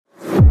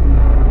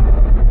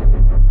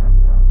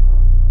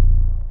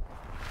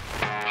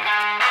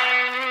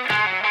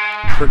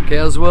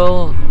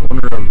Caswell,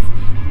 owner of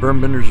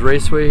Berm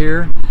Raceway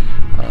here.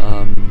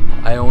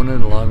 I own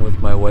it along with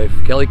my wife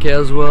Kelly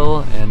Caswell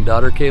and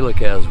daughter Kayla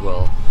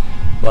Caswell.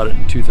 Bought it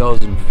in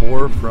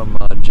 2004 from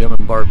Jim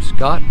and Barb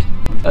Scott.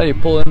 You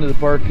pull into the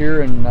park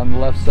here, and on the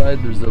left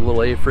side there's a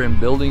little A-frame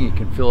building. You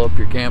can fill up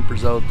your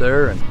campers out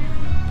there and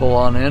pull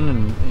on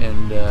in,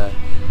 and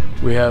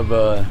we have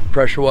a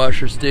pressure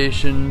washer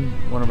station.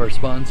 One of our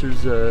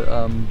sponsors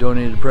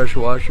donated a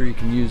pressure washer. You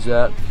can use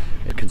that.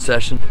 A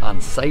concession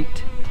on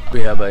site.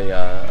 We have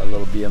a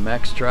little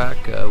BMX track.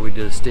 We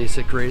did a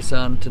Stasic race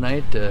on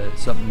tonight.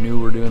 Something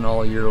new we're doing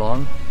all year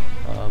long.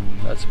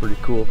 That's pretty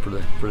cool for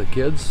the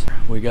kids.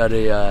 We got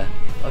a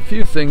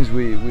few things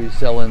we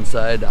sell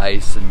inside,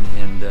 ice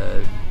and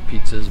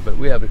pizzas, but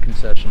we have a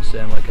concession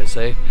stand, like I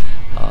say.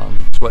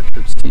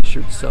 Sweatshirts,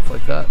 t-shirts, stuff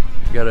like that.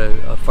 We got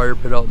a fire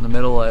pit out in the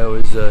middle. I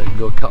always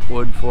go cut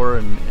wood for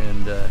and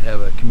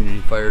have a community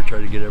fire, try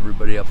to get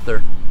everybody up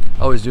there.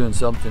 Always doing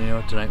something, you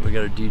know. Tonight we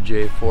got a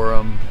DJ for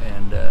them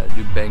and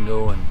do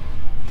bingo and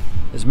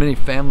as many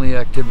family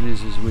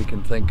activities as we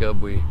can think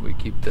of. We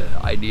keep the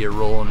idea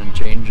rolling and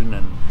changing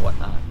and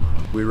whatnot.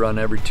 We run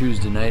every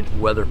Tuesday night,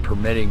 weather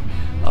permitting,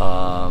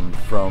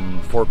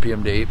 from 4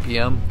 p.m. to 8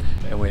 p.m.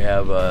 and we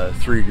have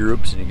 3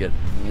 groups, and you get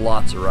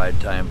lots of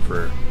ride time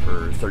for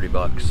 30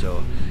 bucks.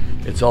 So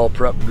it's all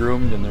prep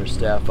groomed, and there's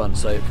staff on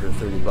site for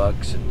 30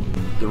 bucks.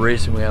 The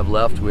racing we have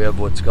left, we have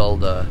what's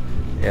called at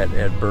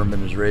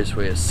Berm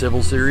Raceway a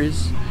Civil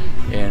Series,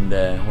 and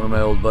one of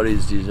my old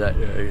buddies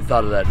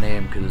thought of that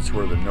name because it's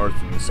where the North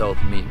and the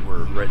South meet.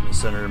 We're right in the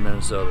center of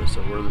Minnesota,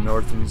 so where the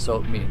North and the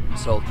South meet.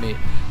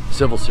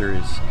 Civil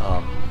Series.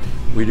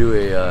 We do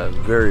a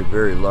very,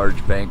 very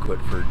large banquet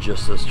for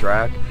just this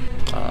track.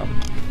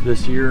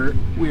 This year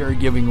we are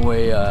giving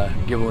away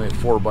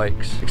 4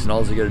 bikes, and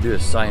all you got to do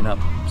is sign up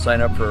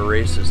for our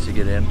races to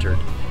get entered,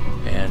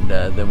 and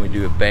then we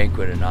do a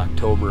banquet in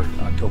October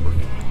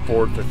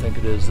 4th, I think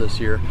it is this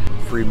year.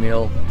 Free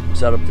meal,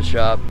 set up the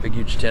shop, big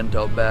huge tent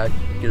out back,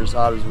 get as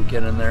hot as we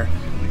can in there.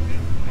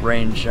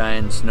 Rain,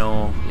 shine,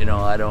 snow, you know,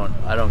 I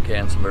don't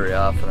cancel very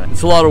often.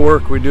 It's a lot of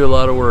work. We do a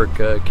lot of work.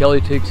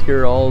 Kelly takes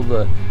care of all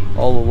the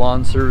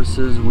lawn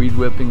services, weed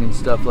whipping and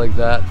stuff like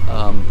that.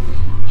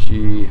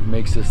 She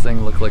makes this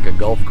thing look like a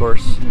golf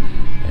course,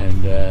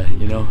 and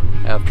you know,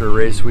 after a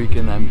race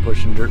weekend I'm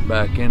pushing dirt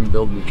back in,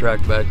 building the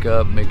track back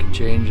up, making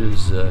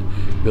changes,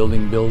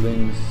 building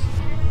buildings,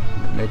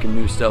 making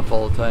new stuff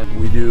all the time.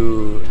 We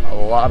do a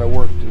lot of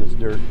work to this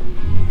dirt,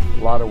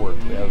 a lot of work.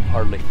 We have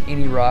hardly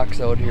any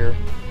rocks out here.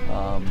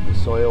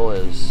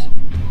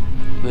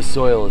 This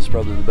soil is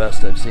probably the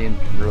best I've seen.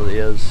 It really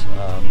is.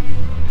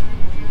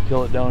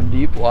 Till it down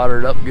deep, water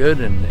it up good,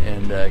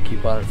 and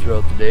keep on it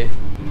throughout the day.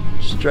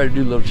 Just try to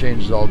do little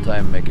changes all the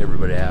time and make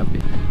everybody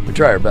happy. We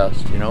try our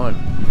best, you know, and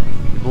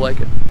people like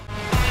it.